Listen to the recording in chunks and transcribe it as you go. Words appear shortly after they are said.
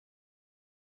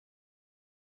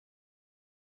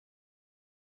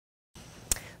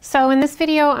So in this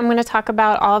video, I'm going to talk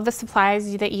about all of the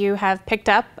supplies that you have picked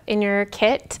up in your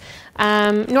kit.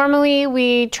 Normally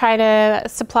we try to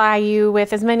supply you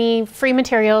with as many free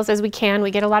materials as we can.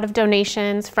 We get a lot of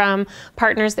donations from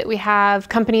partners that we have,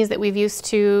 companies that we've used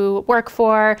to work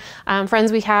for,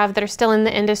 friends we have that are still in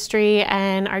the industry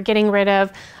and are getting rid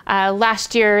of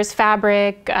last year's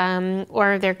fabric,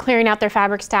 or they're clearing out their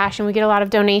fabric stash, and we get a lot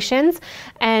of donations.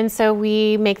 And so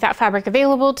we make that fabric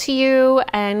available to you,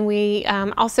 and we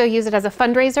also use it as a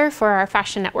fundraiser for our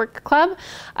Fashion Network Club.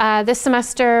 This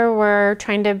semester we're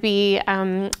trying to be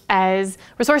as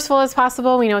resourceful as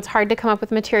possible. We know it's hard to come up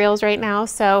with materials right now,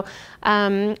 so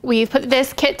we've put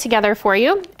this kit together for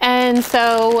you. And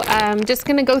so I'm just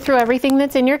going to go through everything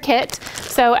that's in your kit.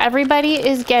 So everybody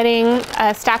is getting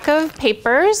a stack of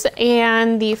papers,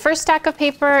 and the first stack of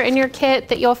paper in your kit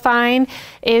that you'll find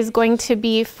is going to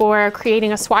be for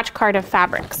creating a swatch card of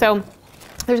fabric. So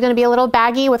there's going to be a little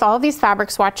baggie with all of these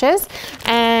fabric swatches,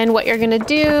 and what you're going to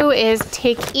do is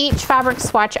take each fabric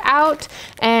swatch out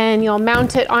and you'll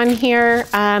mount it on here.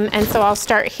 And so I'll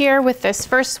start here with this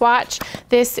first swatch.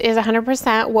 This is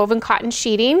 100% woven cotton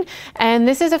sheeting, and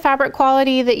this is a fabric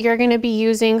quality that you're going to be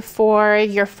using for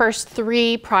your first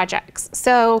 3 projects.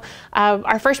 So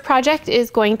our first project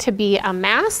is going to be a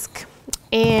mask,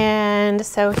 and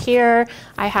so here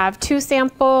I have 2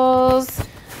 samples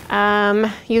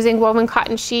using woven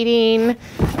cotton sheeting.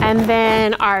 And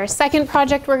then our second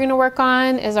project we're going to work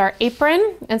on is our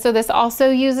apron, and so this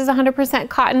also uses 100%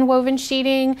 cotton woven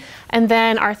sheeting. And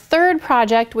then our third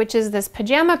project, which is this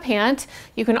pajama pant,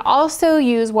 you can also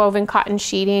use woven cotton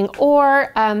sheeting,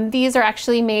 or these are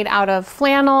actually made out of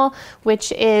flannel,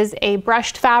 which is a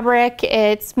brushed fabric.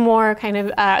 It's more kind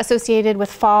of associated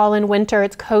with fall and winter.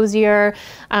 It's cozier.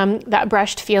 That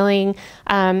brushed feeling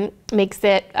makes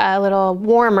it a little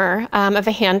warmer of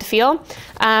a hand feel.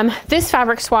 This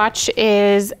fabric swatch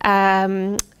is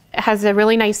has a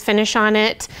really nice finish on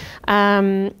it.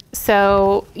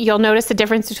 So you'll notice the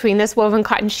difference between this woven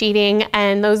cotton sheeting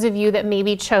and those of you that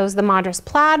maybe chose the Madras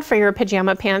plaid for your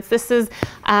pajama pants. This is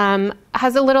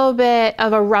has a little bit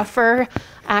of a rougher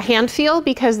hand feel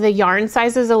because the yarn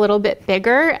size is a little bit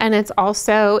bigger, and it's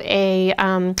also a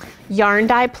yarn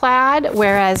dye plaid,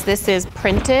 whereas this is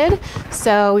printed.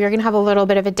 So you're gonna have a little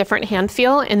bit of a different hand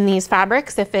feel in these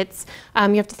fabrics. If it's,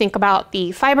 you have to think about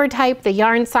the fiber type, the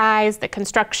yarn size, the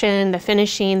construction, the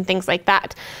finishing, things like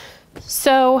that.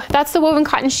 So that's the woven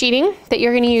cotton sheeting that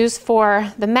you're gonna use for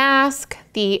the mask,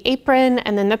 the apron,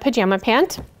 and then the pajama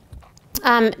pant.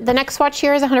 The next swatch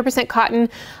here is 100% cotton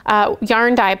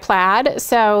yarn dye plaid.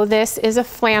 So this is a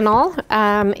flannel,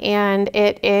 and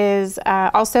it is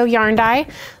also yarn dye,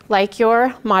 like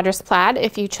your Madras plaid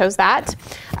if you chose that.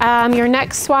 Your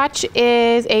next swatch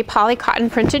is a poly cotton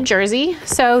printed jersey.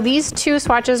 So these 2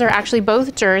 swatches are actually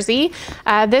both jersey.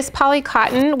 This poly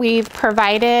cotton, we've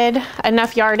provided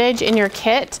enough yardage in your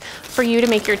kit for you to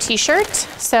make your t-shirt.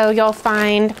 So you'll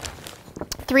find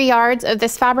 3 yards of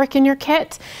this fabric in your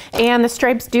kit, and the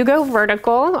stripes do go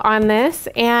vertical on this.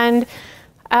 And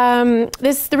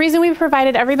the reason we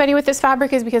provided everybody with this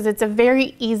fabric is because it's a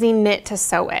very easy knit to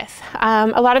sew with.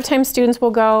 A lot of times students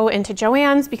will go into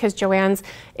Joann's, because Joann's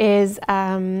is,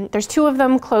 there's 2 of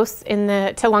them close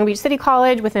to Long Beach City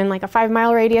College, within like a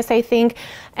 5-mile radius, I think.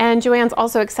 And Joann's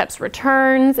also accepts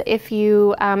returns if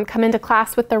you come into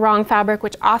class with the wrong fabric,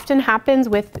 which often happens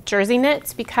with jersey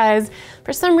knits, because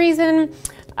for some reason,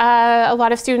 a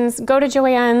lot of students go to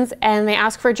Joann's and they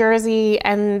ask for jersey,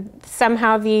 and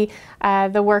somehow the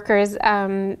workers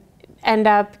end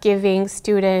up giving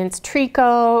students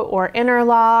tricot or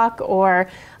interlock or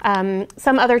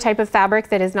some other type of fabric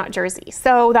that is not jersey.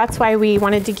 So that's why we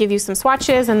wanted to give you some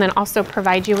swatches and then also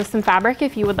provide you with some fabric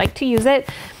if you would like to use it.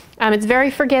 It's very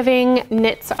forgiving.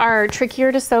 Knits are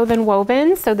trickier to sew than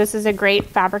woven, so this is a great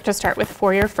fabric to start with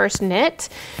for your first knit.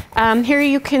 Here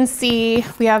you can see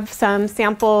we have some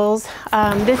samples.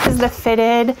 This is the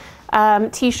fitted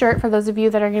t-shirt for those of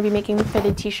you that are going to be making the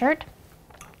fitted t-shirt.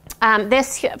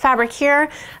 This fabric here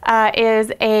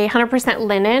is a 100%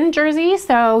 linen jersey,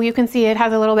 so you can see it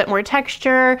has a little bit more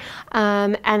texture,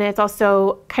 and it's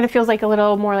also kind of feels like a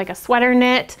little more like a sweater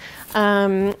knit.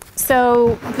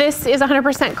 So this is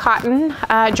 100% cotton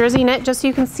jersey knit, just so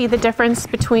you can see the difference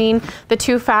between the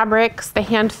 2 fabrics, the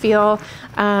hand feel,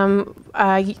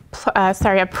 a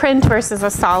print versus a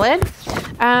solid.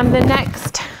 The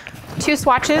next 2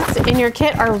 swatches in your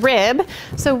kit are rib.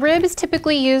 So rib is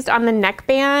typically used on the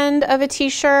neckband of a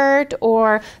t-shirt,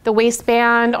 or the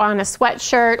waistband on a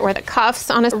sweatshirt, or the cuffs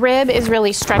on a rib is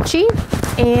really stretchy.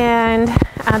 And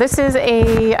This is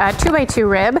a 2x2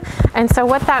 rib, and so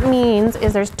what that means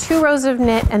is there's 2 rows of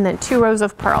knit and then 2 rows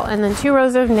of purl, and then 2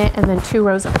 rows of knit and then 2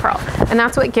 rows of purl, and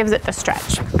that's what gives it the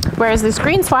stretch. Whereas this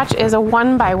green swatch is a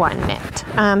 1x1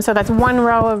 knit, so that's 1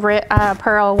 row of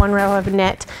purl, 1 row of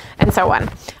knit, and so on.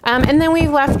 And then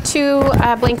we've left 2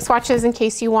 blank swatches in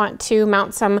case you want to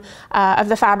mount some of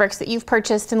the fabrics that you've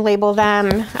purchased and label them.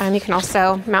 You can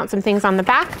also mount some things on the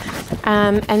back.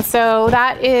 And so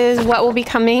that is what will be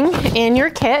coming in your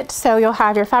kit. So you'll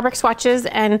have your fabric swatches,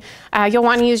 and you'll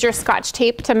want to use your Scotch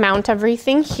tape to mount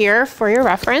everything here for your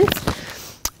reference.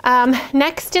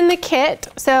 Next in the kit,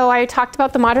 so I talked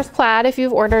about the Modest Plaid if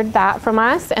you've ordered that from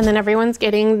us, and then everyone's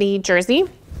getting the jersey.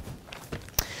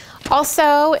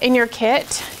 Also in your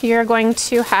kit, you're going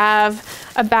to have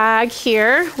a bag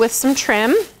here with some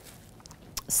trim.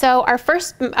 So our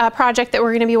first project that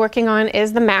we're going to be working on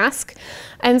is the mask.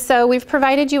 And so we've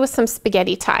provided you with some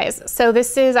spaghetti ties. So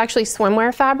this is actually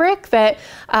swimwear fabric that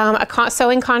a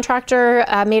sewing contractor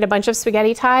made a bunch of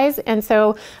spaghetti ties. And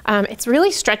so it's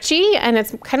really stretchy and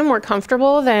it's kind of more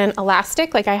comfortable than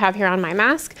elastic like I have here on my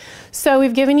mask. So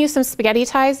we've given you some spaghetti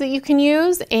ties that you can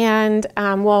use, and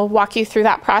we'll walk you through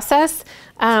that process.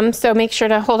 So make sure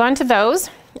to hold on to those.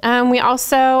 We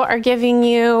also are giving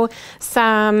you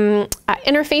some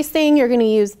interfacing. You're going to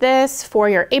use this for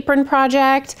your apron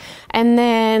project. And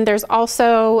then there's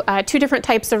also 2 different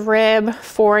types of rib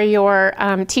for your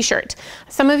t-shirt.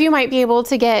 Some of you might be able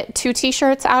to get 2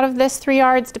 t-shirts out of this 3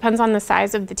 yards, depends on the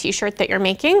size of the t-shirt that you're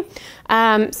making.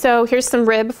 So here's some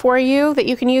rib for you that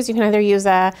you can use. You can either use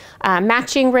a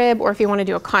matching rib, or if you want to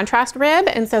do a contrast rib.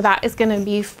 And so that is going to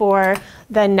be for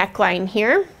the neckline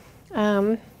here.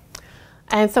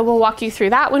 And so we'll walk you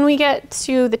through that when we get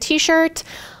to the t-shirt.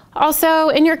 Also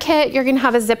in your kit, you're going to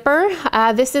have a zipper.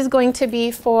 This is going to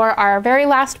be for our very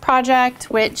last project,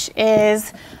 which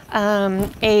is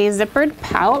a zippered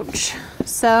pouch.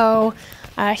 So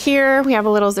here we have a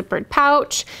little zippered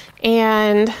pouch.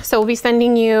 And so we'll be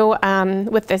sending you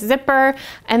with this zipper,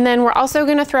 and then we're also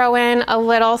going to throw in a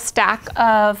little stack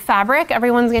of fabric.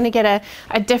 Everyone's going to get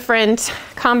a different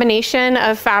combination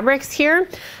of fabrics here,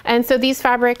 and so these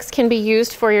fabrics can be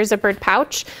used for your zippered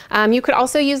pouch. You could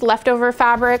also use leftover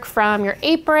fabric from your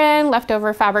apron,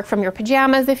 leftover fabric from your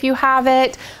pajamas if you have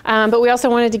it, but we also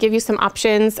wanted to give you some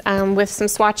options with some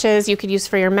swatches you could use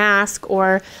for your mask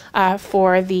or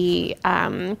for the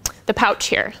pouch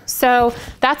here. So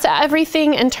that's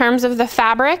everything in terms of the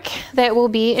fabric that will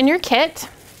be in your kit.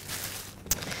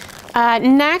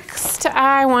 Next,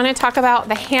 I want to talk about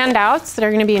the handouts that are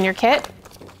going to be in your kit.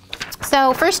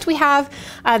 So first we have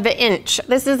the inch.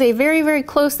 This is a very, very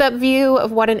close-up view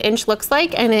of what an inch looks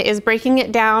like, and it is breaking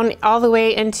it down all the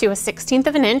way into a 1/16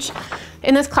 of an inch.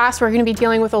 In this class, we're going to be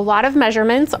dealing with a lot of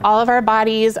measurements. All of our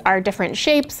bodies are different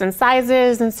shapes and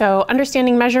sizes, and so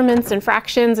understanding measurements and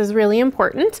fractions is really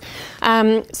important.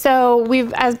 So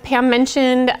as Pam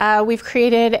mentioned, we've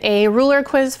created a ruler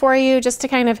quiz for you just to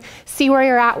kind of see where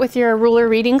you're at with your ruler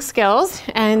reading skills,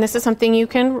 and this is something you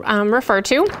can refer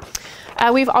to.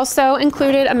 We've also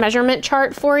included a measurement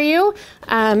chart for you.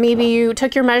 Maybe you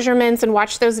took your measurements and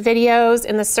watched those videos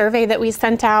in the survey that we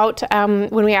sent out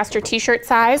when we asked your t-shirt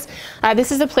size.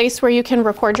 This is a place where you can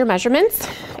record your measurements.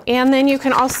 And then you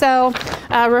can also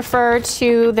refer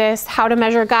to this how to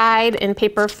measure guide in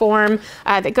paper form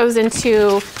that goes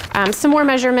into some more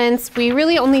measurements. We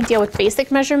really only deal with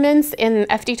basic measurements in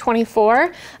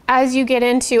FD24. As you get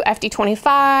into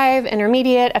FD25,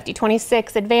 intermediate,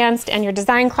 FD26, advanced, and your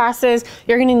design classes,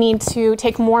 you're going to need to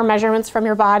take more measurements from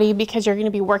your body because you're going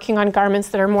to be working on garments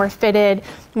that are more fitted,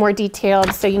 more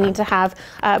detailed, so you need to have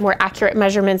more accurate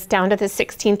measurements down to the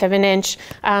 1/16 of an inch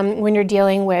when you're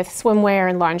dealing with swimwear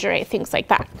and lingerie, things like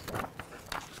that.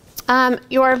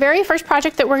 Your very first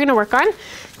project that we're going to work on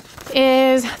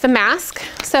is the mask.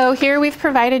 So here we've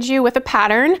provided you with a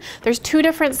pattern. There's 2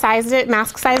 different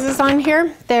mask sizes on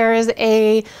here. There's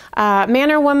a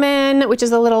man or woman, which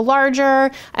is a little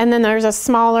larger, and then there's a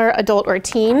smaller adult or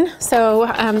teen. So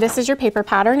this is your paper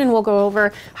pattern, and we'll go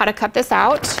over how to cut this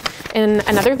out in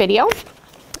another video.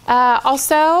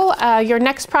 Also, your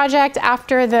next project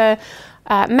after the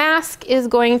mask is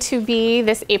going to be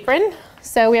this apron.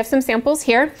 So we have some samples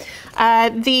here.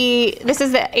 This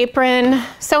is the apron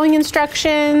sewing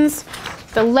instructions,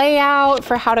 the layout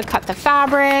for how to cut the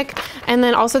fabric, and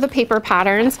then also the paper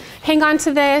patterns. Hang on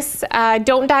to this.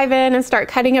 Don't dive in and start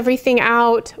cutting everything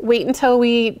out. Wait until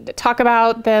we talk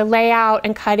about the layout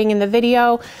and cutting in the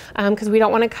video because we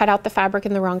don't want to cut out the fabric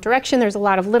in the wrong direction. There's a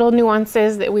lot of little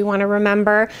nuances that we want to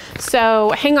remember.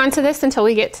 So hang on to this until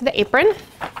we get to the apron.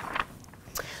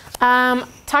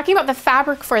 talking about the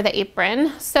fabric for the apron,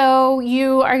 so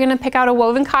you are gonna pick out a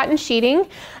woven cotton sheeting,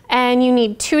 and you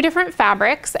need 2 different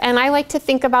fabrics, and I like to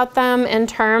think about them in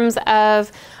terms of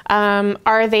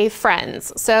are they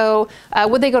friends? So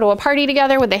would they go to a party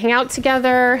together? Would they hang out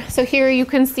together? So here you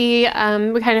can see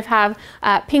we kind of have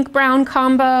pink-brown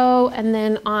combo, and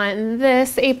then on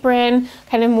this apron,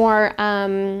 kind of more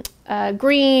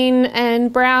green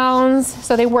and browns,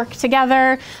 so they work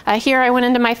together. Here I went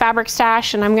into my fabric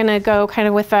stash, and I'm gonna go kind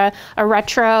of with a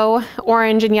retro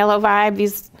orange and yellow vibe.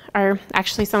 These are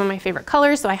actually some of my favorite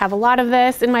colors, so I have a lot of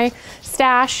this in my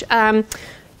stash.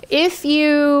 If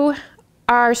you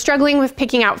are struggling with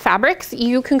picking out fabrics,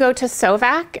 you can go to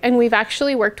Sovac, and we've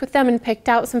actually worked with them and picked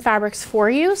out some fabrics for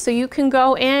you. So you can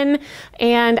go in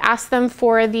and ask them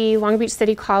for the Long Beach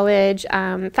City College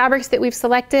fabrics that we've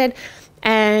selected,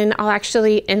 and I'll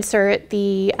actually insert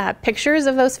the pictures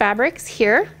of those fabrics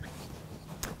here.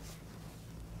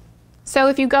 So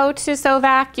if you go to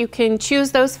Sovac, you can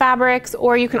choose those fabrics,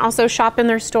 or you can also shop in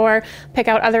their store, pick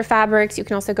out other fabrics. You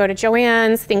can also go to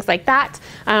Joann's, things like that.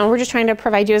 We're just trying to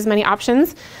provide you as many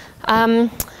options so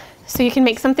you can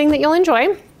make something that you'll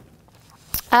enjoy.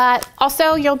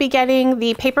 Also, you'll be getting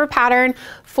the paper pattern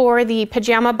for the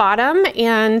pajama bottom,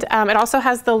 and it also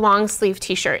has the long sleeve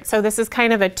t-shirt. So this is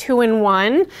kind of a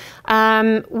 2-in-1.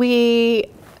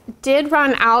 We did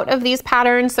run out of these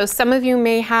patterns, so some of you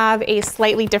may have a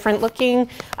slightly different looking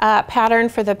pattern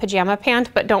for the pajama pant,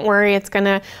 but don't worry, it's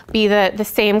gonna be the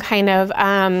same kind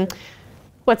of,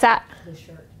 what's that? The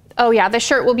shirt. Oh yeah, the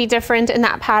shirt will be different in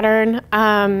that pattern.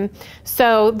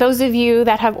 So those of you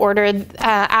that have ordered,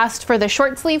 asked for the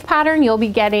short sleeve pattern, you'll be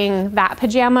getting that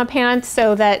pajama pant,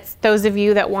 so that those of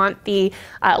you that want the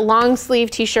long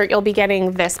sleeve t-shirt, you'll be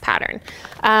getting this pattern.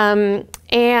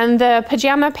 And the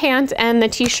pajama pant and the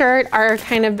t-shirt are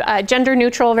kind of gender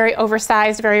neutral, very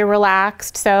oversized, very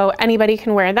relaxed, so anybody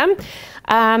can wear them.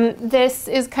 This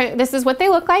is what they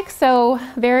look like, so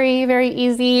very, very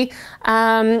easy.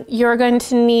 You're going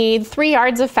to need 3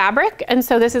 yards of fabric, and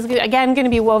so this is again going to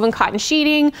be woven cotton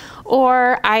sheeting,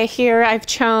 or I've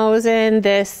chosen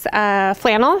this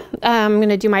flannel. I'm going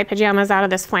to do my pajamas out of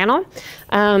this flannel.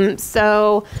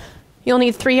 So you'll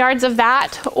need 3 yards of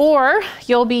that, or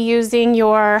you'll be using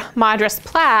your Madras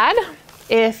plaid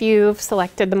if you've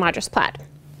selected the Madras plaid.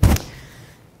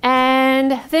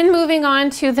 And then moving on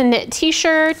to the knit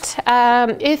t-shirt.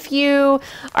 If you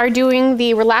are doing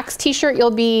the relaxed t-shirt,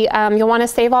 you'll want to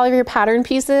save all of your pattern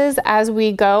pieces as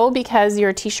we go, because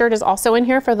your t-shirt is also in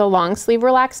here for the long sleeve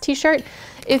relaxed t-shirt.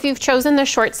 If you've chosen the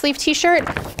short sleeve t-shirt,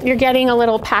 you're getting a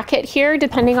little packet here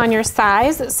depending on your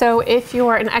size. So if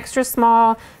you're an extra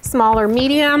small, small, or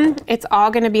medium, it's all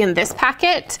going to be in this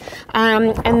packet.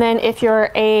 And then if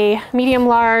you're a medium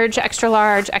large, extra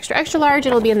large, extra extra large,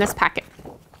 it'll be in this packet.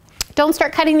 Don't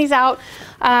start cutting these out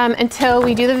until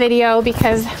we do the video,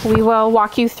 because we will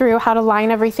walk you through how to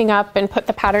line everything up and put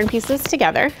the pattern pieces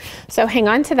together. So hang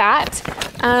on to that.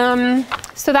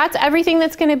 So that's everything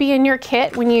that's going to be in your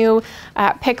kit when you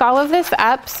pick all of this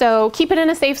up. So keep it in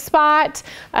a safe spot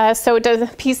so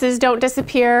pieces don't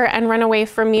disappear and run away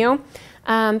from you.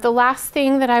 The last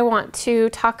thing that I want to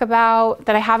talk about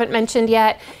that I haven't mentioned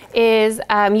yet is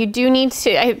you do need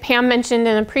to, Pam mentioned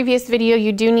in a previous video,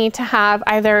 you do need to have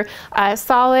either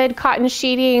solid cotton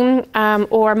sheeting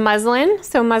or muslin.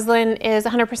 So muslin is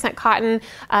 100% cotton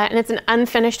and it's an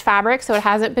unfinished fabric, so it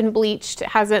hasn't been bleached,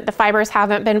 the fibers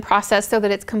haven't been processed so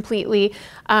that it's completely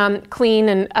clean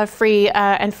and free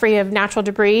of natural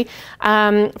debris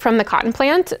from the cotton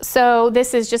plant. So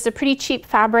this is just a pretty cheap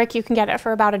fabric. You can get it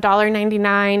for about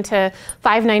 $1.99 to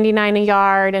 $5.99 a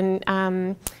yard,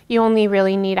 and you only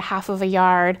really need a half of a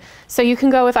yard. So you can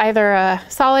go with either a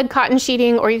solid cotton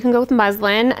sheeting or you can go with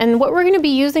muslin. And what we're going to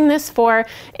be using this for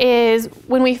is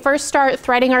when we first start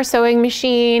threading our sewing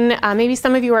machine, maybe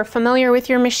some of you are familiar with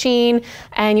your machine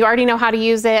and you already know how to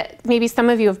use it. Maybe some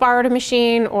of you have borrowed a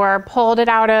machine or pulled it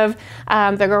out of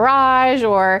the garage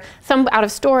or out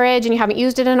of storage and you haven't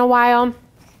used it in a while.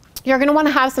 You're going to want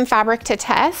to have some fabric to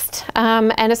test,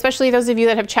 and especially those of you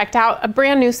that have checked out a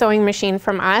brand new sewing machine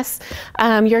from us,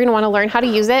 you're going to want to learn how to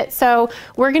use it. So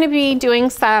we're going to be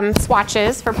doing some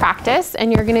swatches for practice,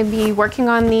 and you're going to be working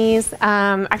on these.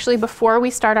 Actually, before we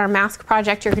start our mask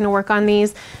project, you're going to work on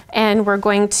these, and we're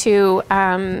going to,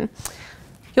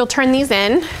 you'll turn these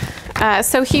in.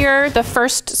 So here, the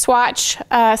first swatch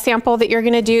sample that you're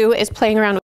going to do is playing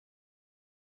around with